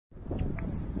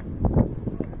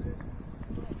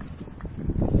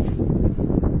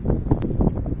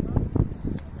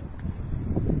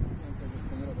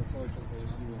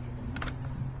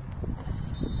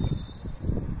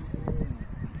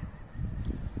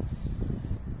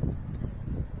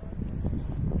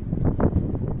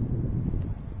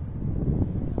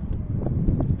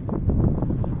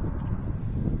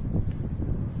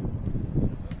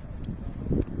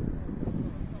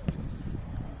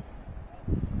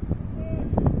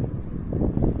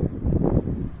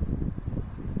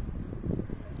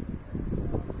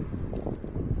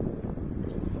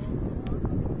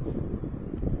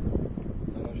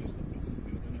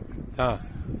Tak.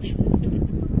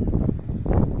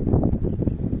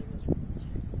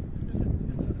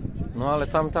 No ale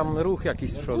tam ruch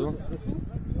jakiś z przodu.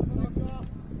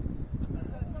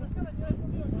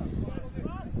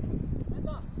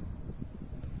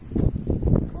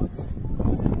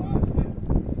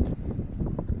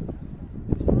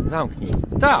 Zamknij.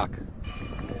 Tak.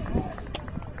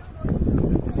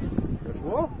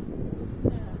 Weszło?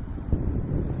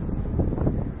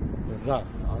 Za,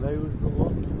 ale już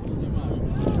było.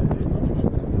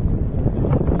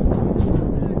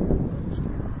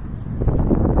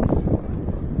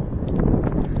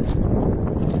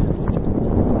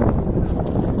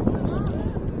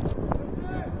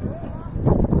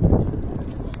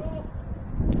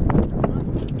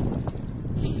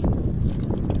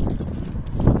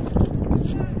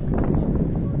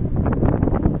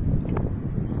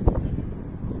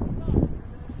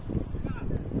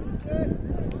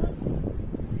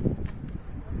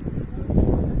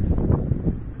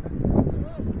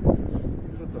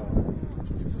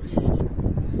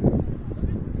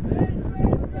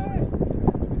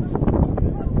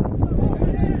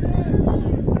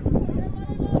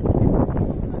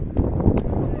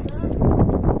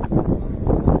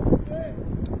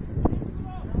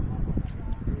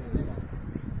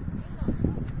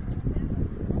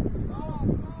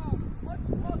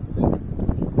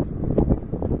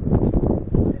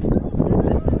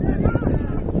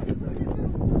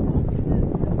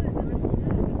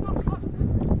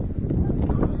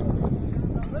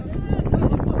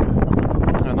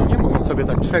 Sobie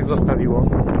tak 3 zostawiło.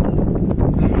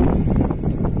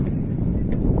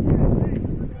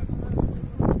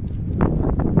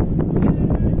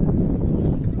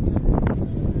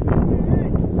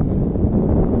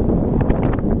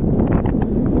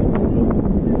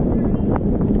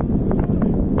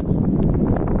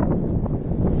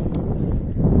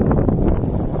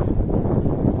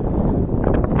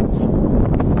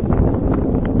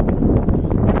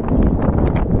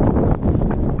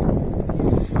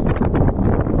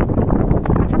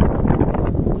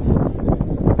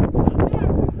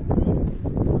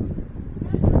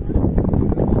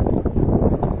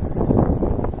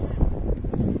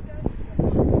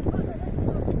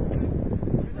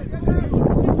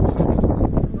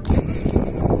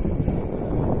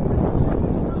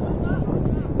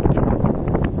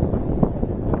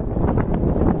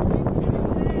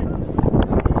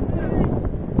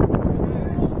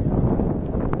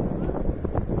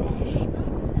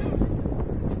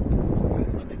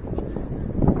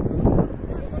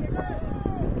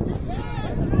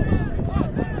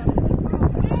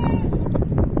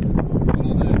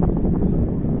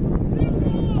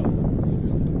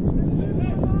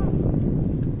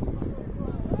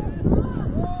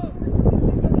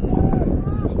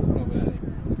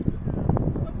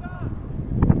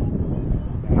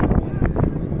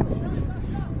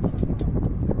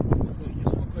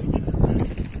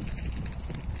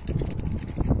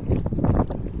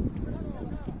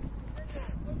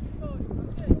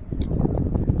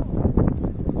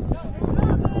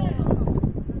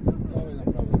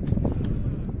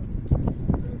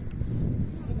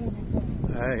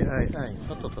 Ej,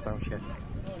 co tam się...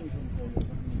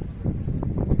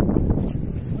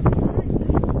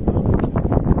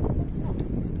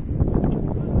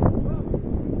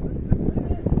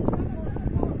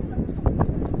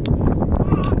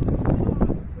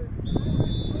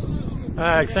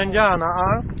 Ej, sędzia na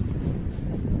A?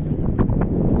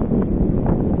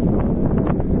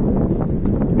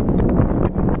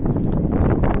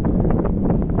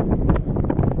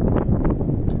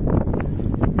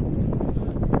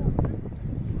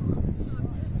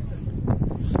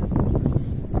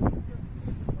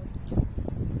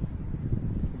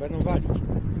 Będą walić.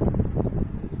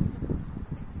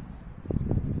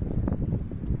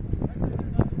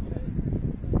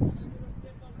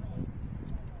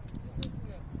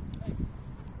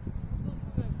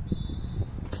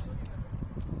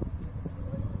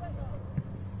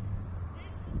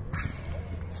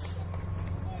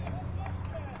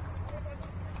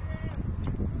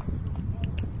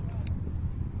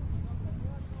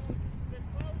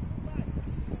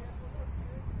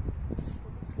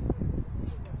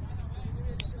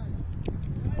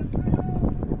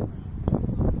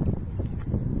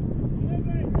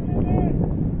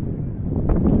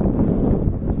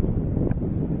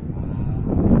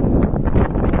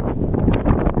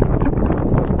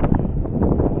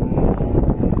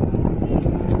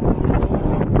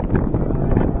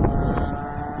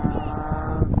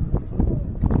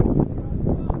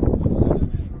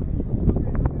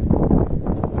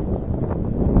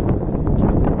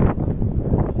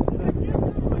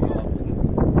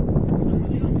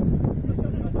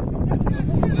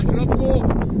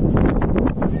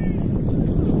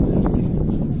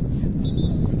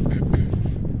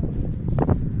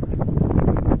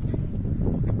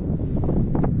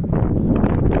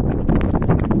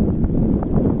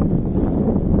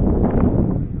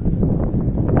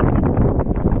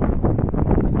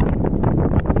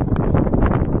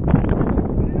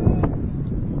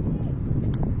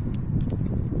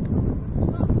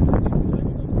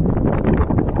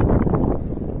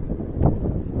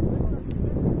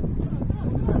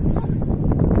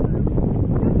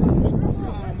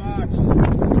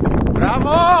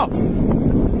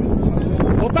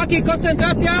 chłopaki,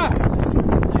 koncentracja!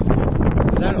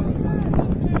 Zero.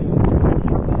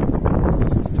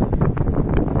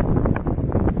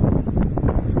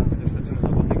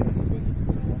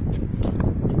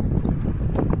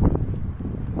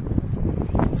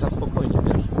 Za spokojnie,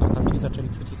 wiesz, a tam ci zaczęli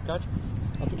przyciskać,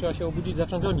 a tu trzeba się obudzić,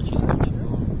 zacząć oni cisnąć.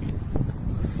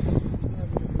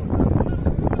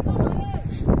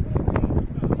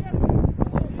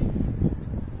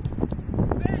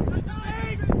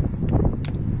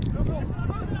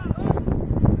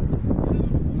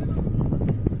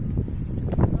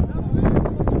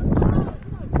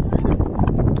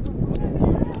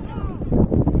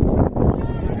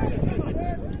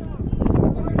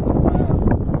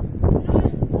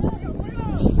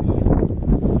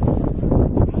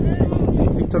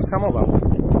 Hamował.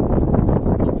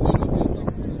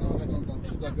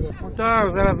 No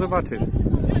tak, zaraz zobaczysz.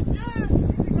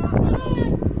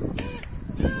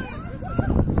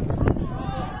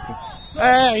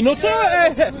 Ej, no co?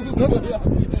 No,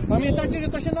 pamiętajcie, że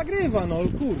to się nagrywa, no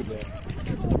kurde.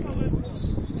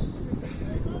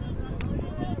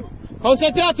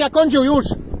 Koncentracja, Kądziu, już!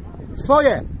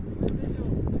 Swoje!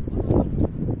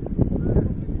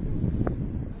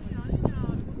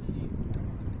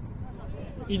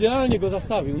 Idealnie go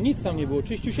zastawił, nic tam nie było,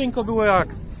 czyściusieńko było jak...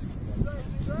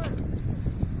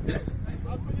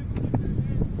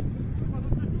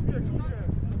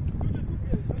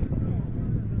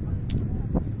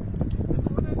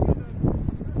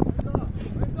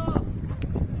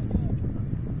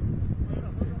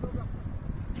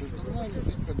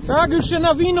 Tak, już się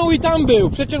nawinął i tam był,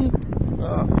 przecież...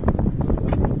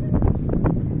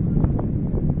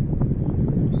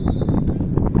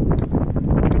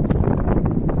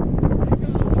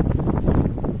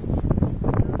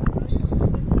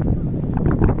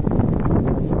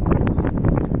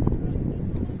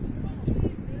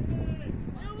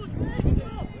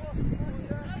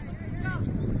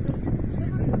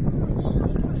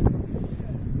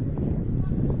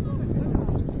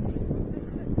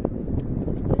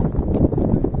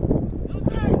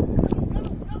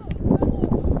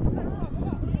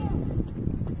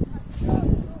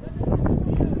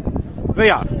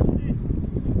 Wyjazd.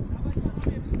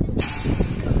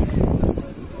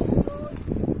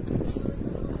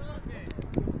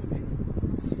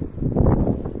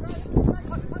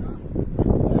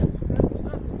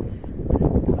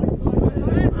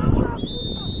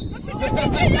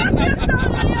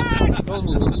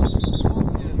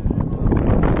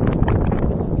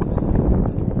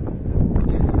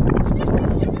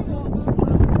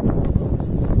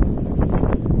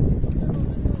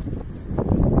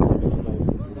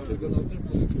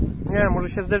 Nie, może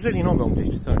się zderzyli nogą gdzieś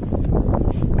czy coś.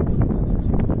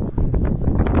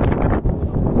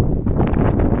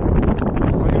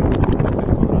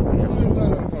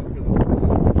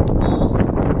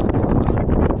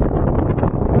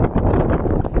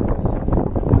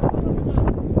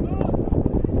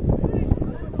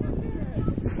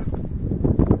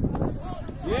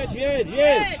 Jedź, jedź,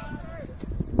 jedź!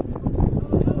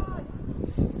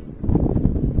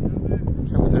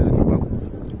 Czemu zrezygnował?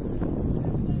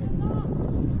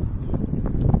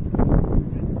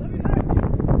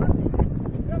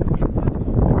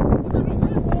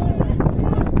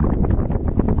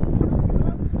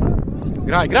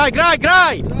 Graj, graj, graj,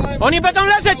 graj! Oni będą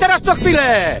leżeć teraz co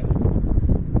chwilę!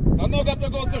 A noga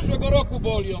tego od zeszłego roku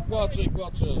boli, on płacze i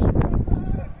płacze.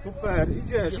 Super,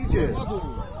 idziesz, idziesz.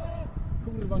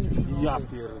 Kurwa, nie przyjdzie. Ja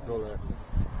pierdolę.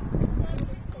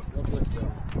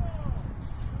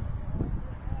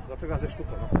 Dlaczego ze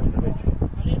sztuką następne będzie?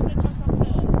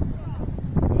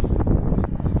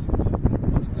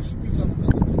 Ze szpica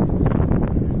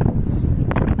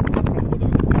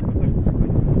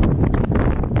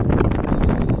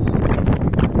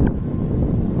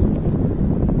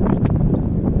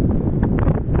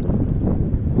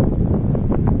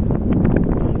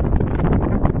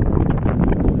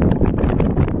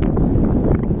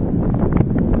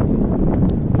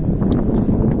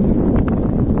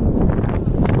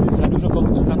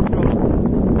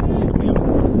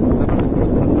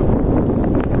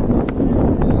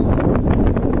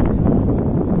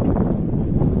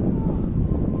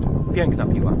Piękna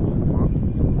piła.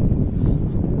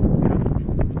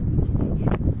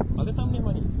 Ale tam nie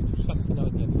ma nic, już szatki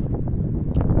nawet nie ma.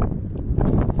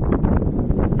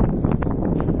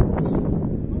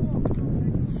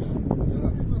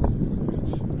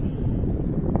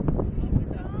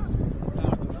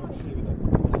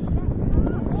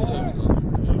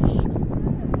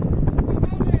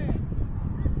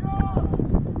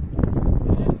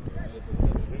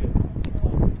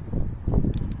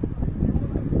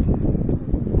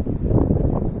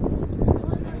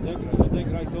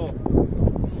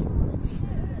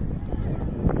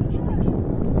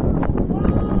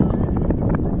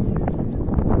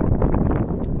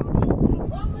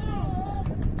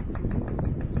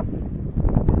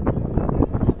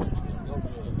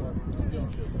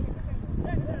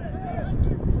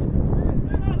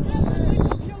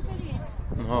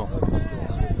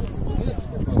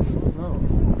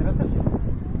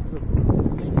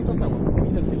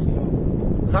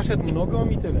 Zaszedł nogą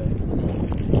i tyle.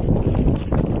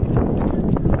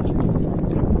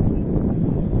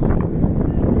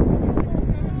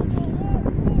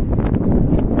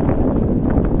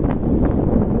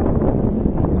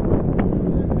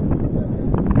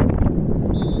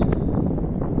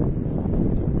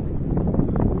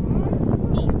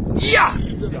 Ja!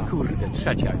 Kurde,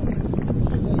 trzecia już.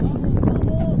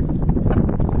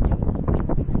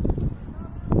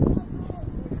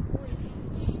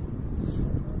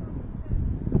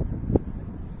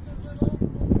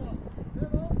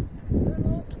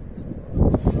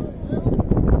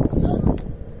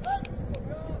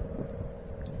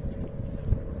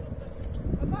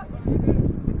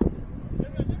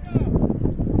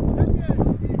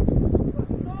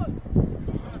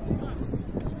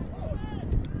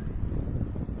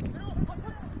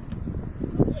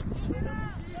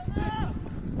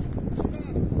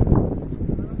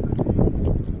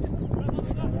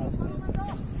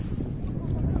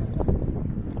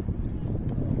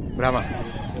 Brama.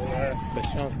 Bez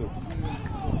szans był.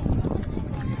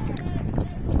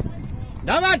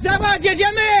 Dawać, dawać,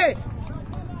 jedziemy!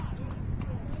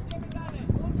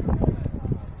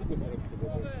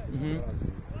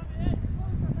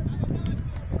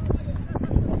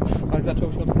 Ale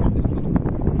zaczął się od straty z przodu.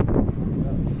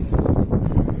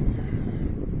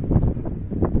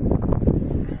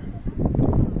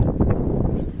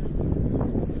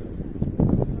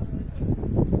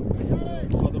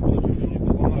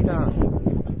 Tak.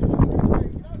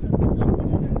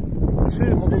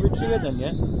 3, mogło być 3-1,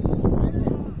 nie?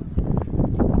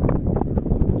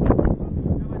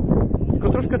 Tylko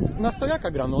troszkę na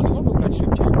stojaka grano, oni mogą grać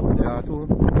szybciej. Ja tu...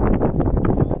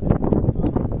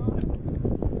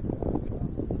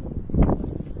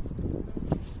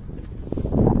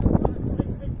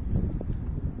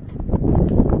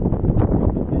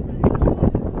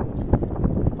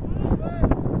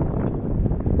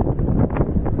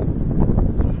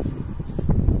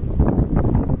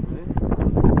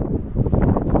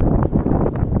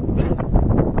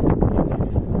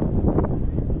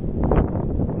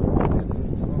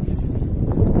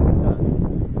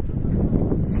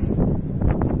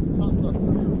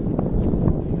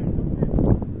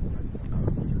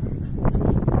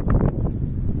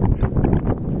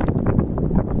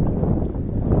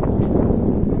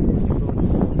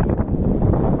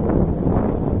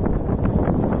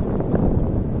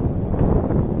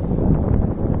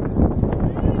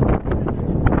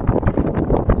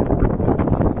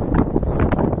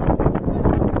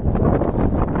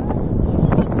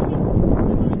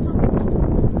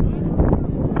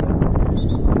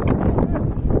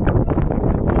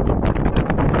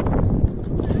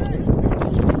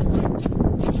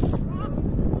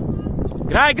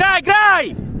 Graj, graj,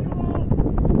 graj!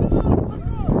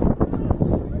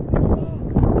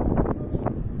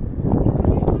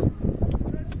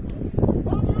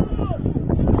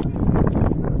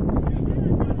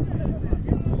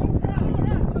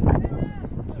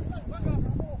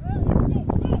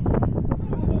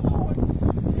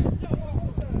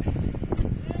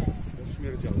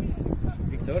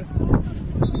 Wiktor?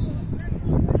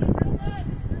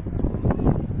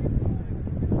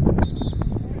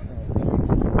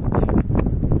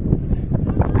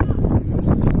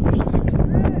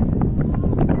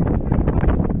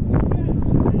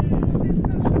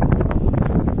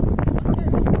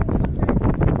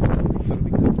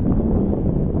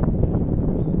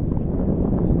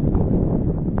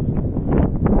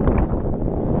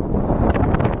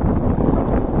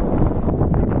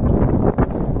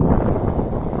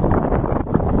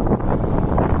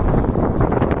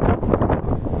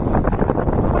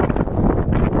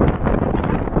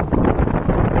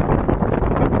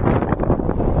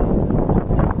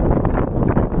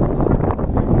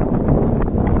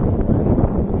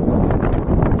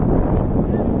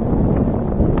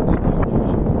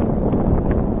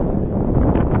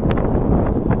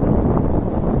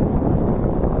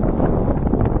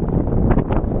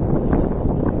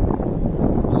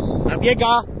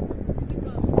 Biega!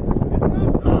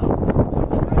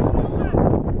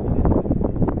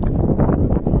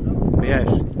 Wiesz.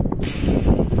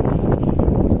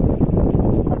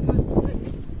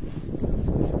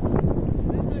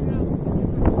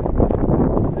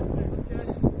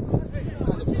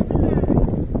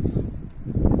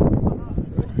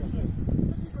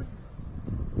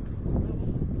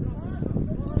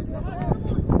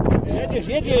 Jedziesz,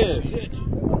 jedziesz!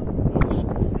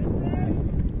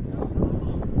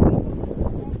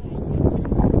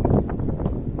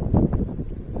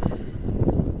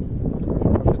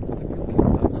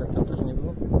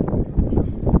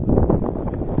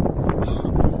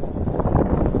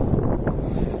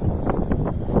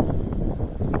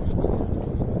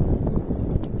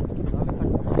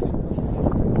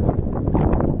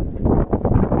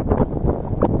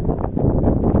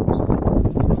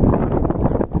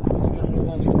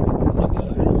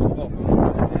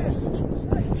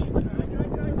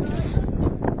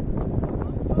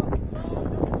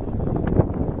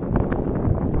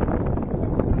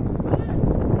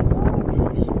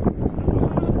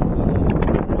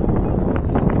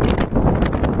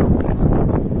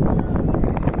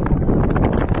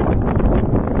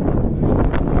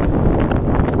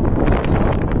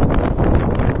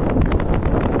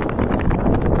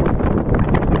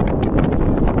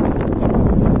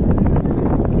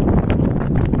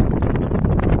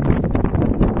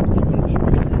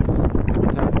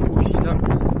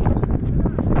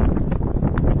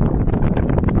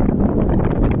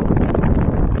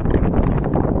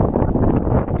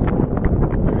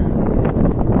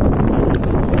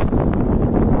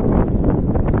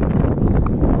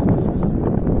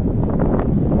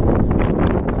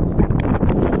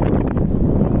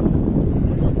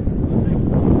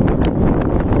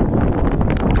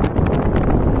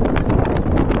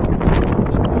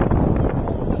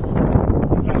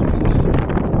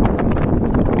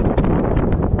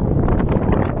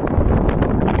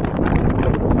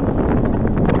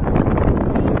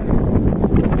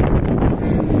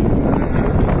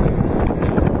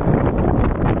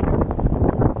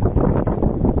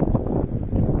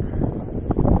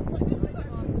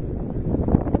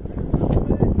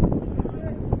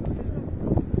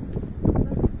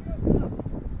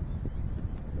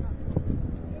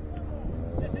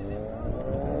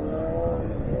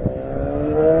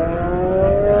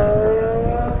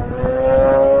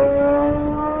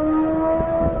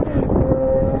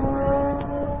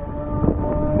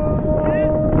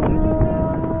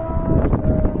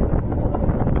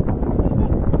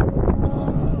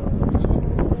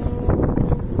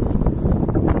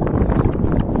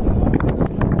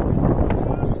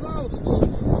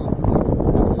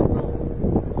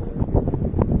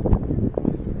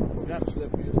 Zawsze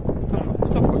lepiej jest.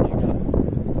 Kto wchodzi w czas?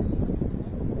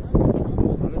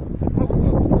 Ale przed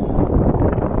okno.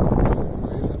 No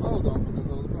i że Auga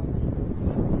pokazał od rana.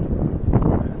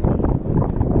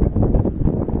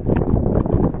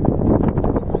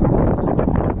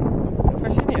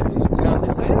 Właśnie nie, to grany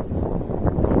to jest?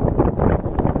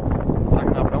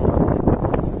 Tak nabrał.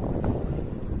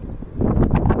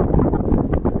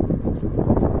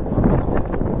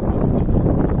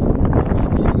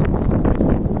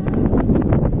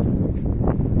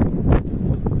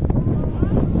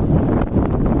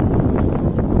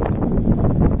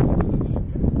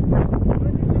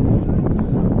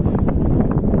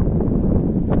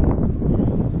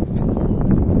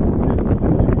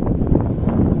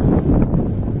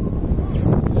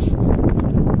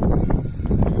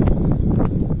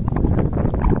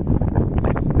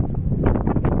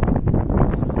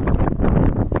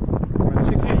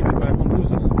 Przykryliby go jaką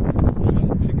bluzą.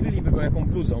 Przykryliby go jaką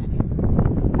bluzą.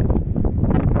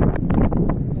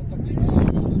 No tak nie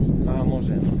daje, myślę. A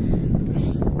może.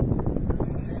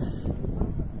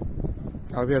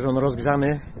 Ale wiesz, on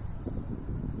rozgrzany.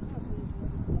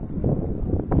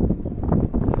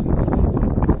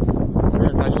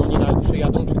 Wiesz, zanim oni nawet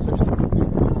przyjadą czy coś tam.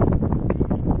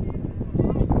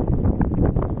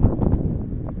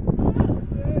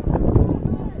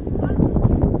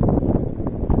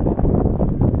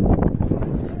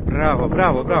 Brawo,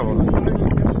 brawo, brawo.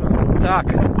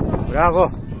 Tak,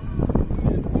 brawo.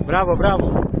 Brawo,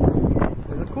 brawo.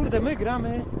 Kurde, my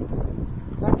gramy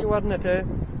takie ładne te.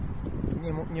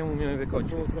 Nie umiemy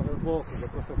wykończyć. Było trochę w boku, że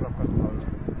prosto bramka szkolna.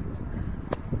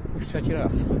 Już trzeci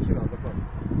raz. Trzeci raz, dokładnie.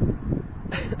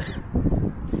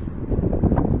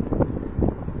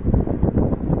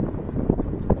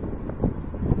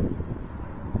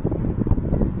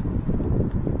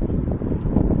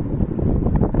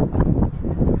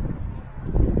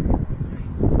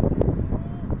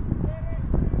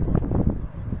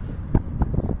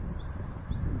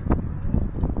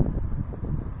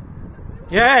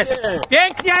 Jest!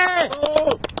 Pięknie!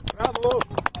 Brawo!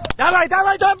 Dawaj,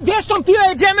 dawaj, bierz tą piłę,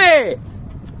 jedziemy!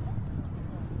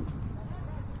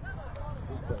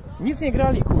 Nic nie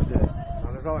grali, kurde.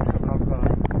 Należała się ta bramka.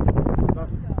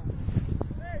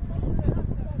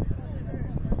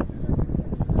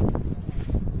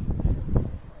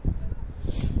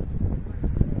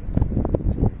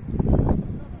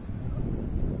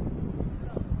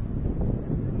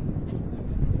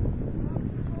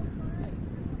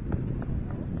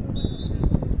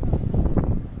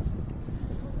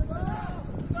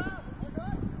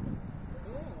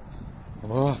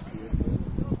 O.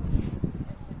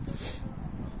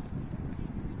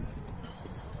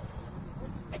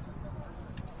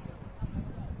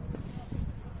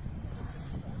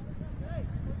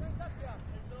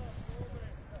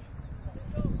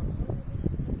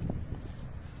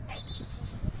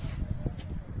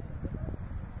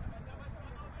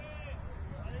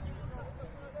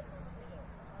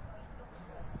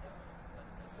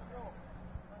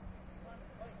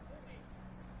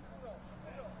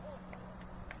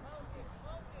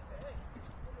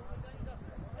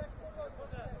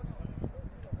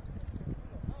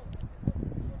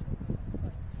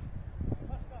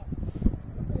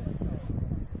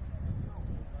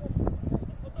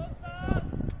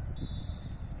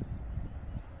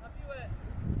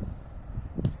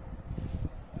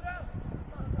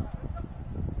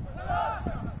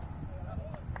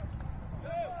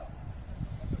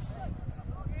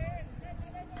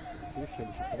 Oczywiście,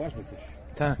 by się poważnie coś.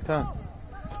 Tak, tak.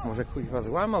 Może kuźwa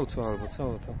złamał co albo co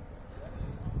to.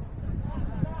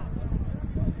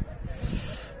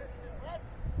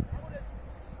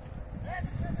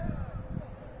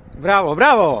 Brawo,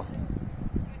 brawo!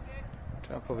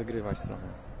 Trzeba powygrywać trochę.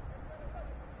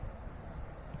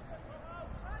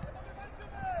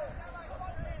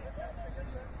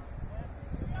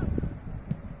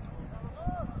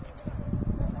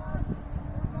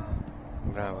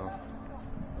 Brawo.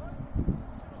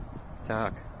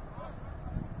 Tak.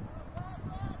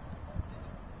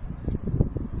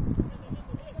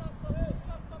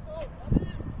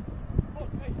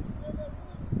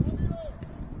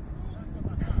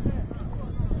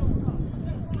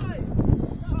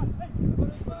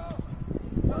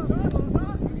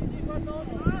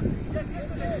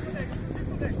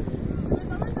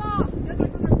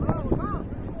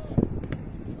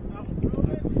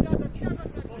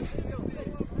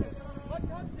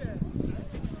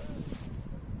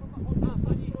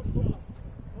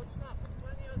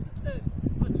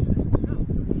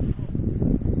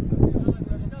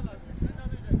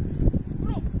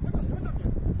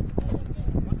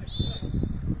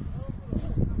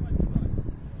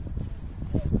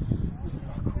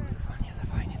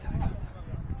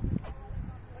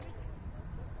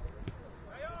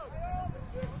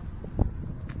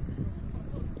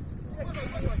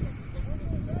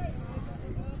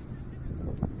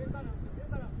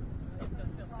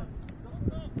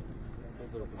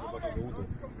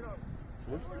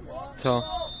 Co?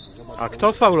 A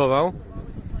kto sfaulował?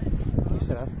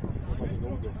 Jeszcze raz.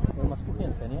 On ma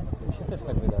spuchnięte, nie? Mi się też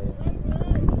tak wydaje.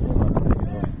 Nie ma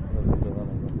takiego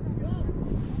rozbudowanego.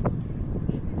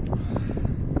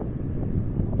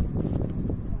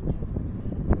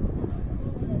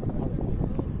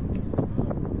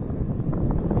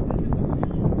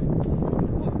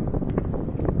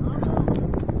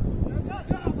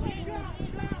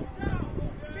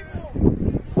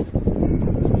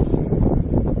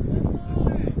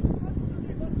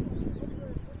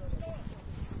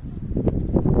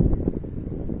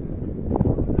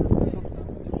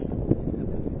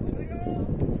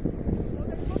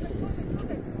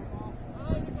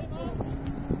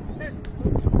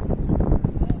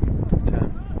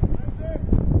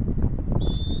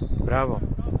 Brawo.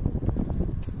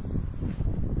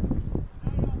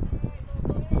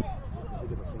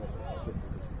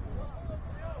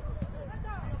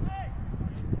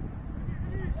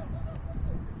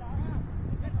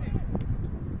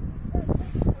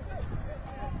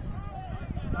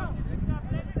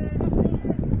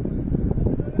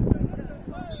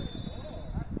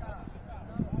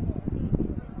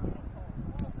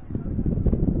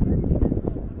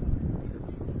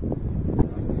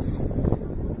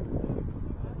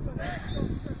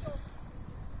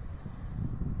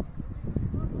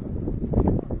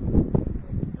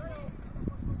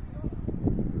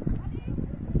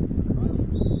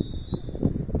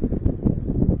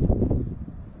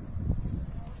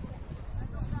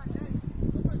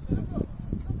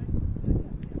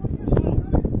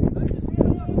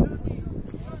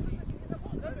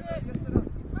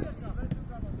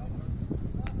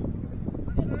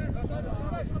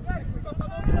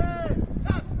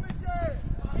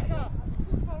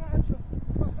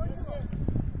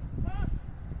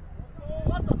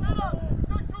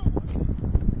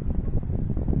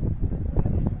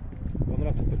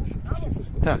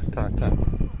 Tak.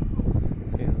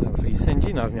 To jest dobrze. I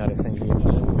sędzina w miarę sędziuje, że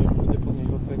będę podnieść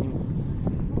w odpowiednim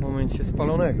momencie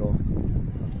spalonego.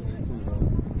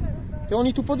 Ty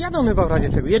oni tu podjadą chyba w razie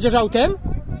czego. Jedziesz autem?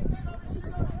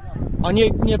 A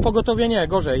nie pogotowie nie,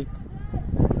 gorzej.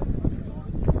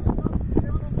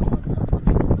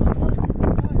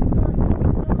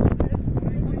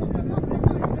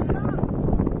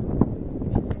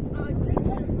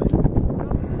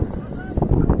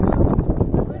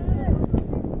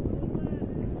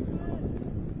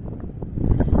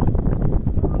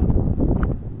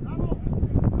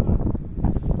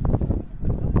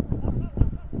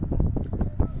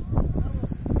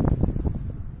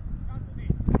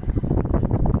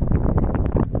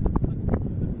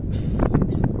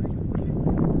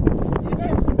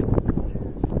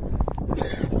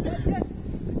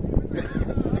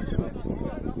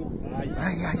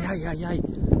 Ajajajajaj.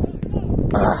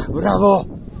 Brawo!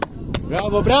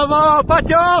 Brawo,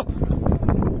 Pacio!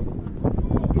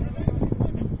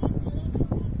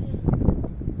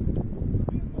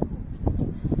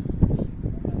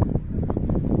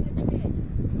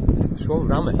 Szło w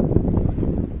ramę.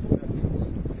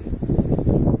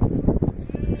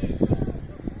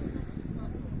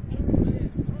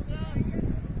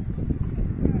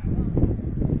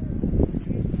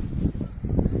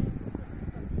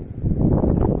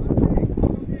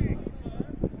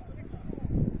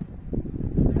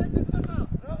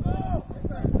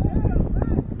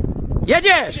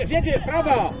 Jedziesz! Jedziesz,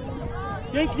 prawa!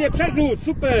 Pięknie, przerzut,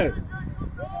 super!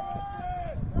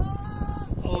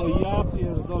 O ja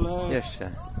pierdolę.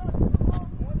 Jeszcze.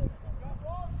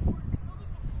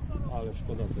 Ale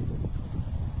szkoda tego.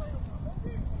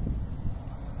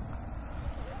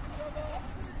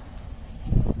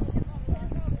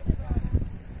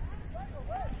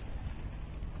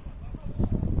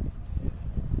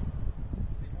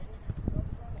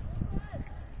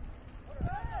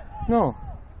 No.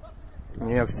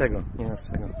 Nie miał z czego.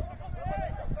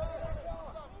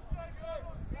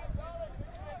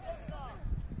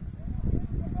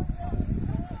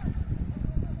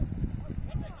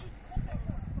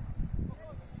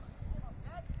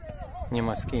 Nie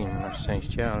ma z kim, na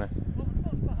szczęście, ale...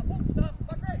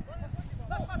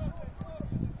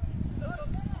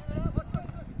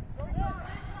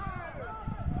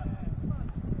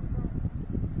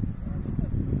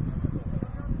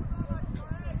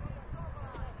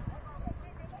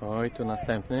 Oj, tu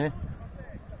następny.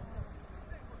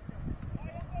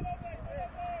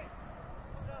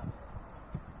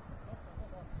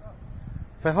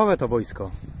 Pechowe to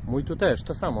boisko. Mój tu też,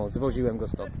 to samo, zwoziłem go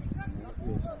stąd.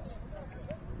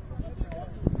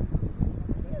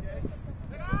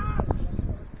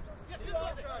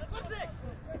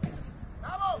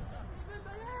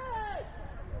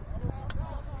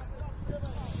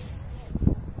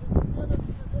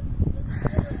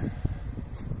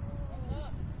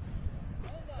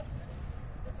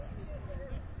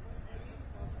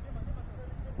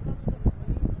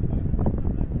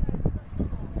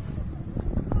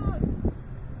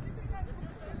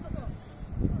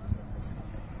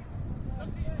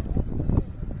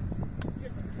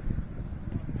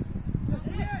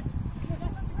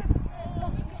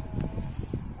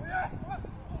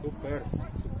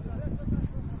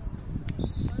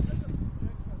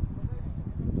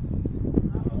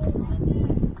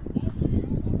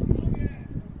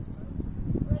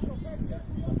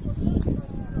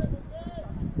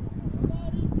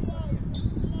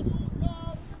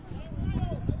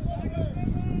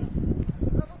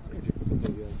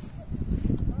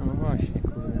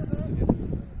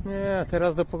 Nie,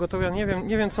 teraz do pogotowia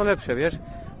nie wiem co lepsze, wiesz?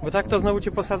 Bo tak to znowu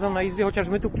cię posadzą na izbie, chociaż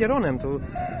my tu pieronem, tu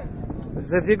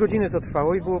ze 2 godziny to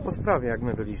trwało i było po sprawie, jak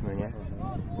my byliśmy, nie?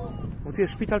 Bo tu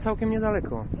jest szpital całkiem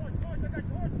niedaleko.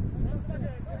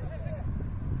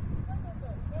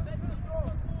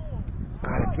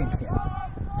 Ale pięknie.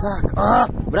 Tak, a!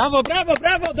 Brawo, brawo,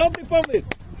 brawo, dobry pomysł.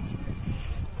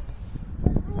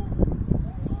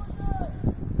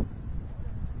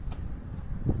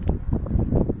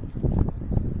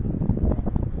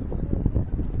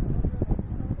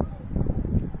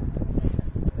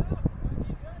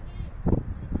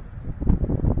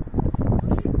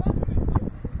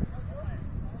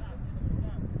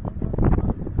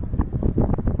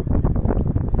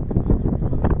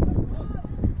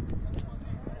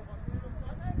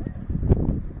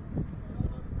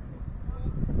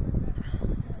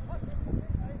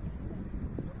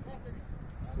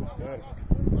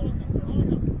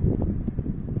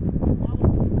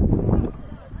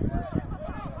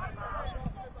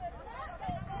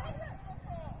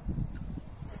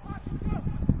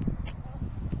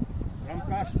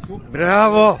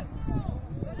 Brawo!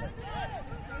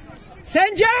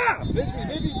 Sędzia!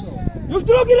 Już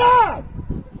drugi raz!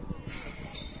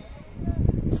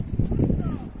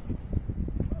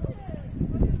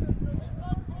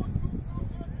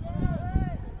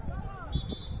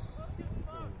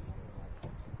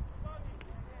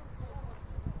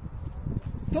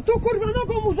 To tu kurwa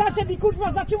nogą mu zaszedł i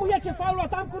kurwa zatrzymujecie faul, a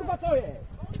tam kurwa to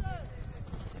jest.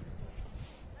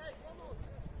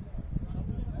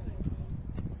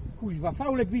 Kurwa,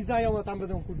 faule gwizdają, a tam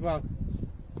będą kurwa.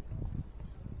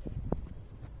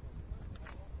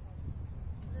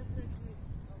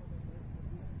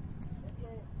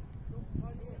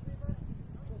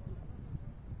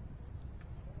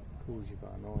 Kuźwa,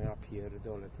 no ja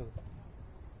pierdolę, to...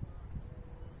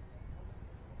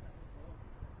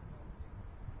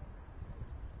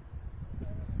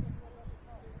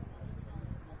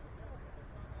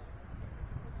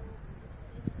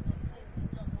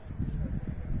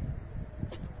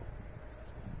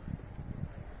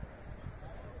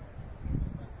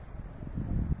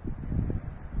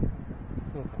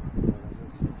 Co tam?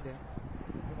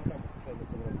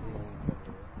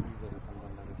 Widzę, że tam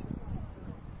bandaże się...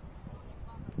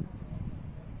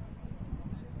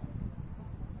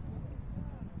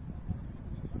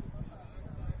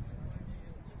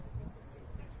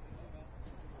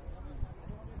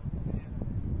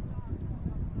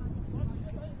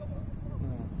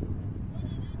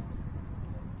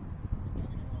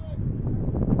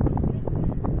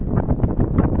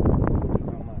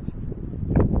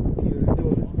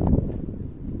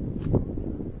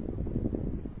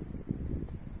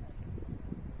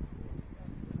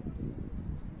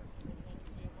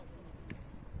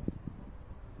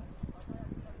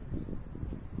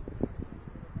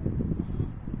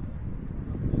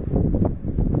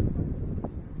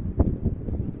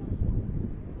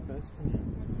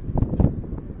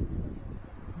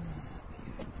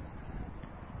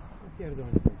 Pierdolę.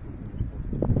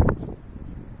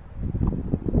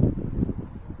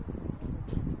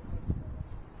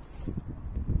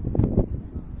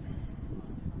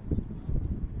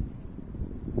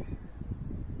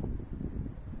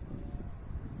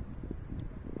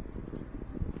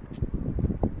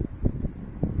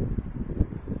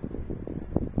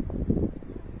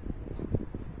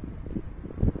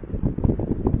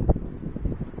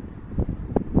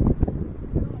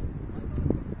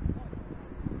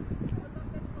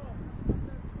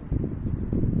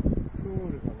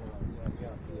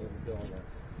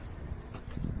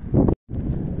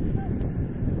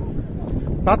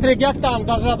 Patryk, jak tam?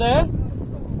 Dasz radę?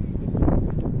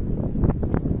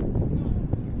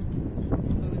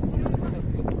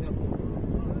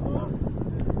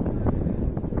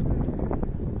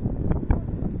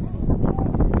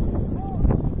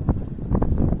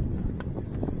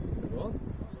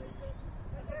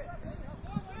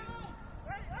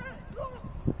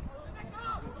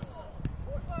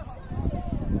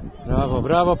 Brawo,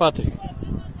 brawo Patryk.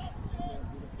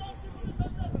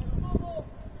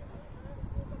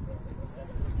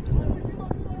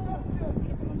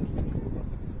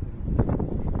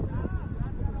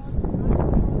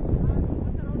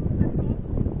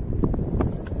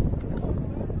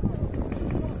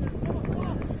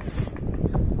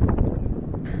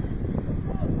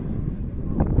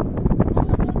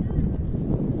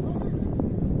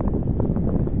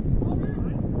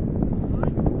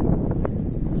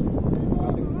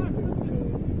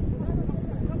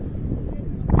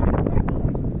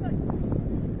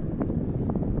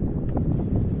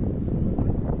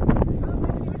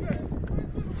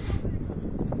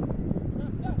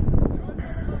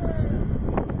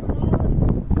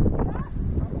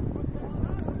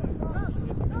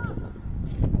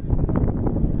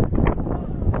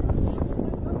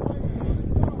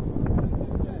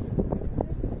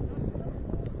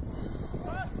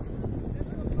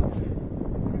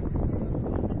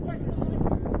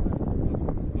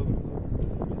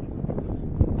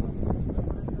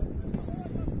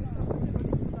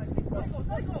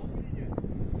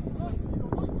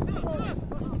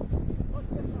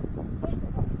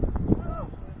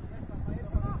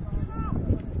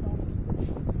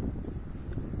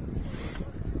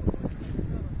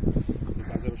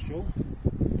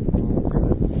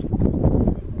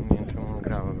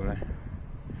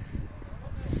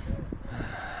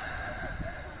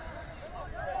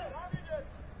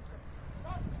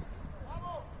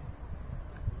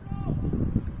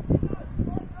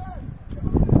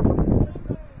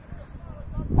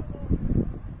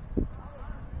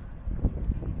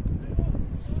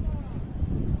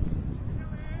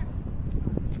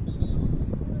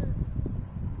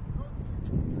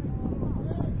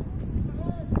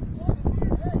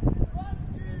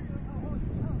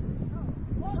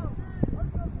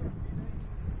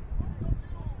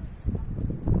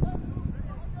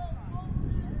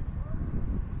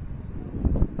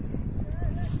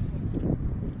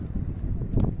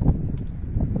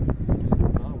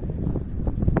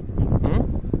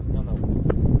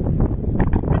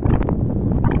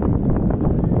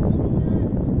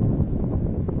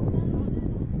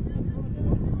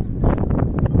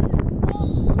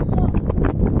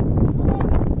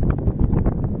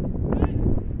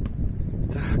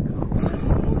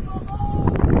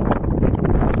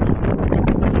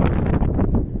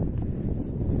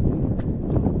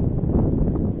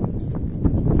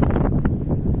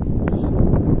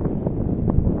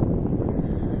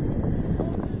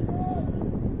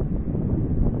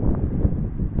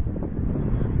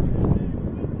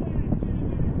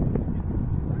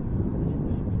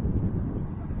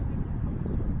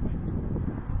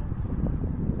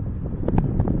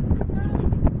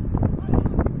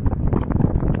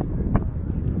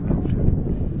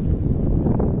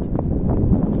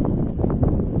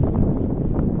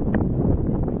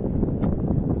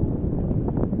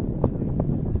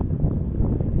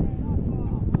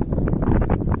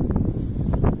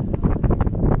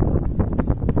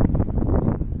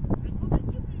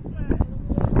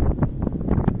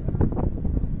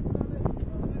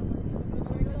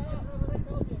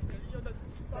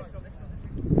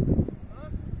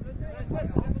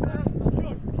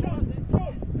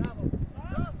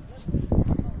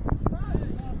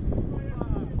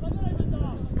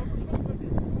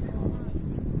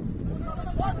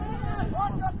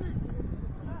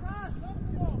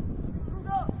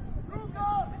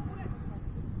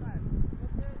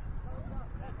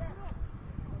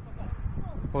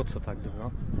 po co tak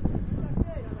dużo?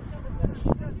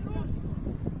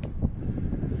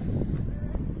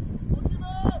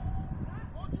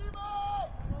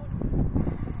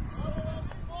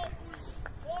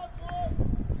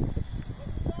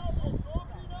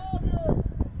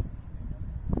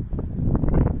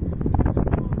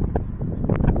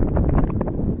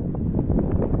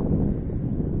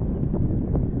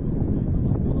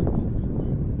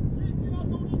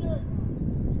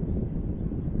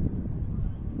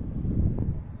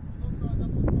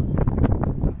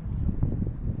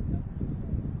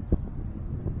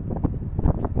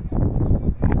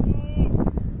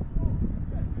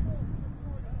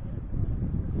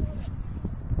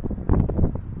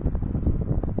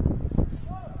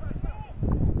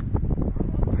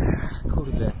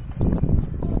 Kurde,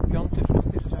 5., 6.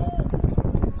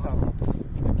 strzał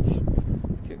jakiś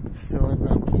w stronę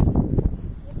bramki.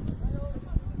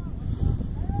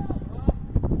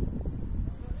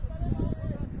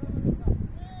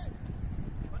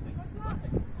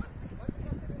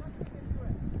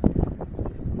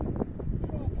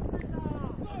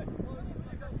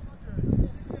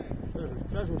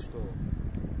 Przerzuć to.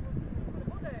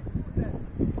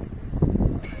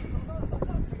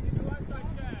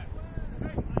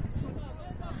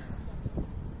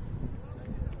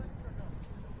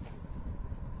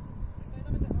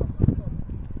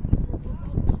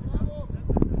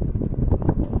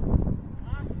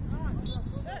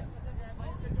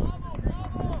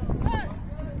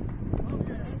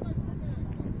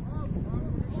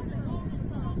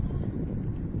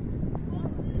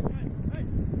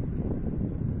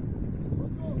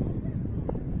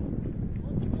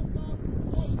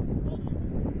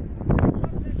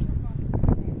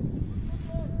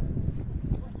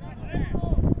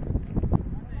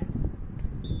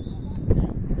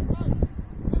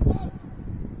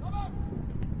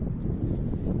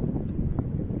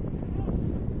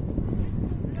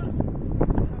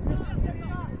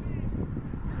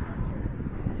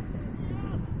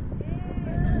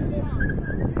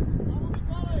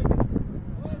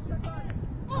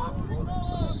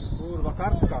 Kurwa,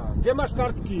 kartka. Gdzie masz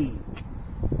kartki?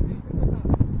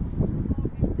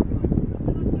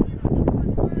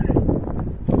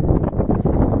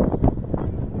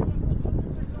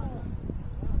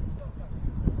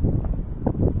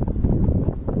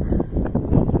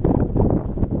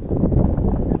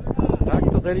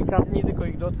 Tak, to delikatnie, tylko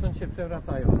ich dotknąć się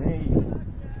przewracają, nie? I...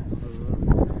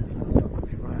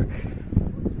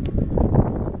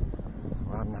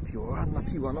 Ładna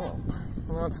piła, no.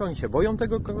 No a co oni się boją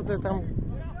tego, kurde, tam...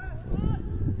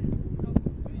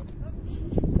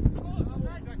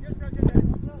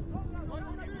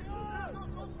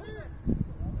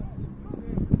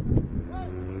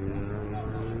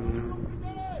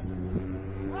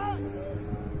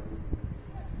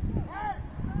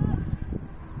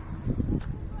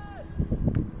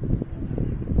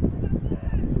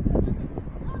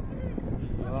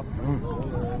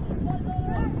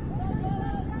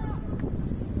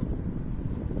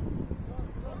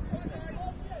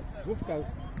 Główka.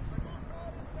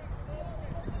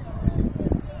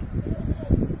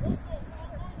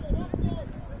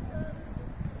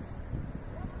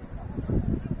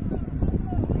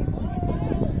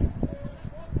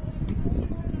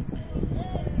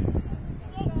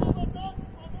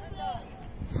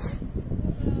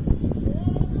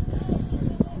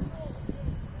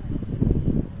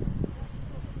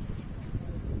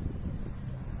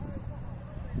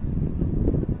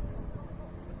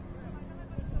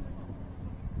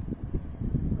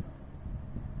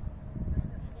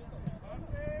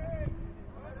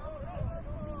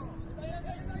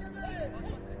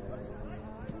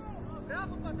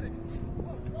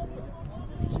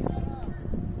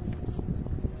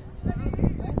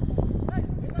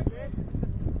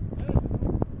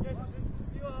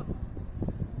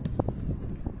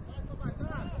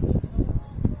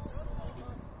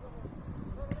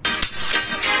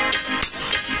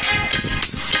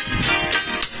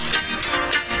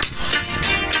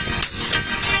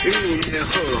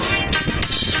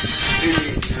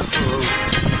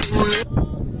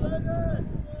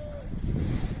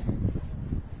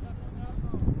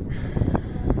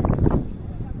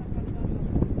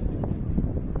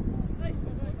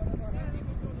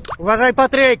 Uważaj,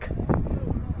 Patryk!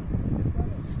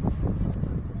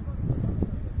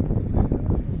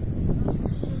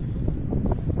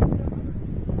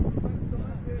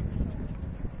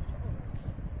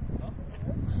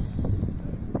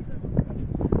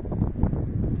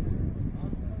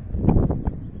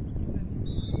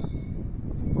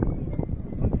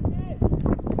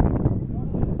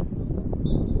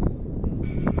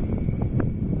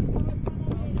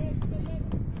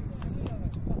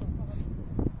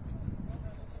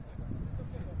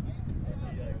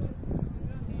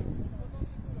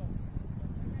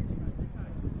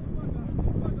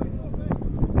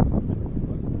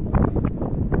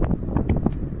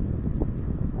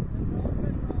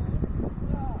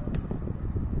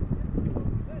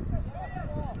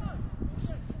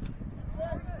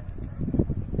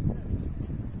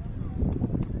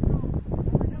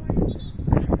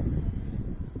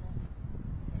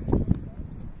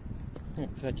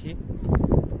 trzeci.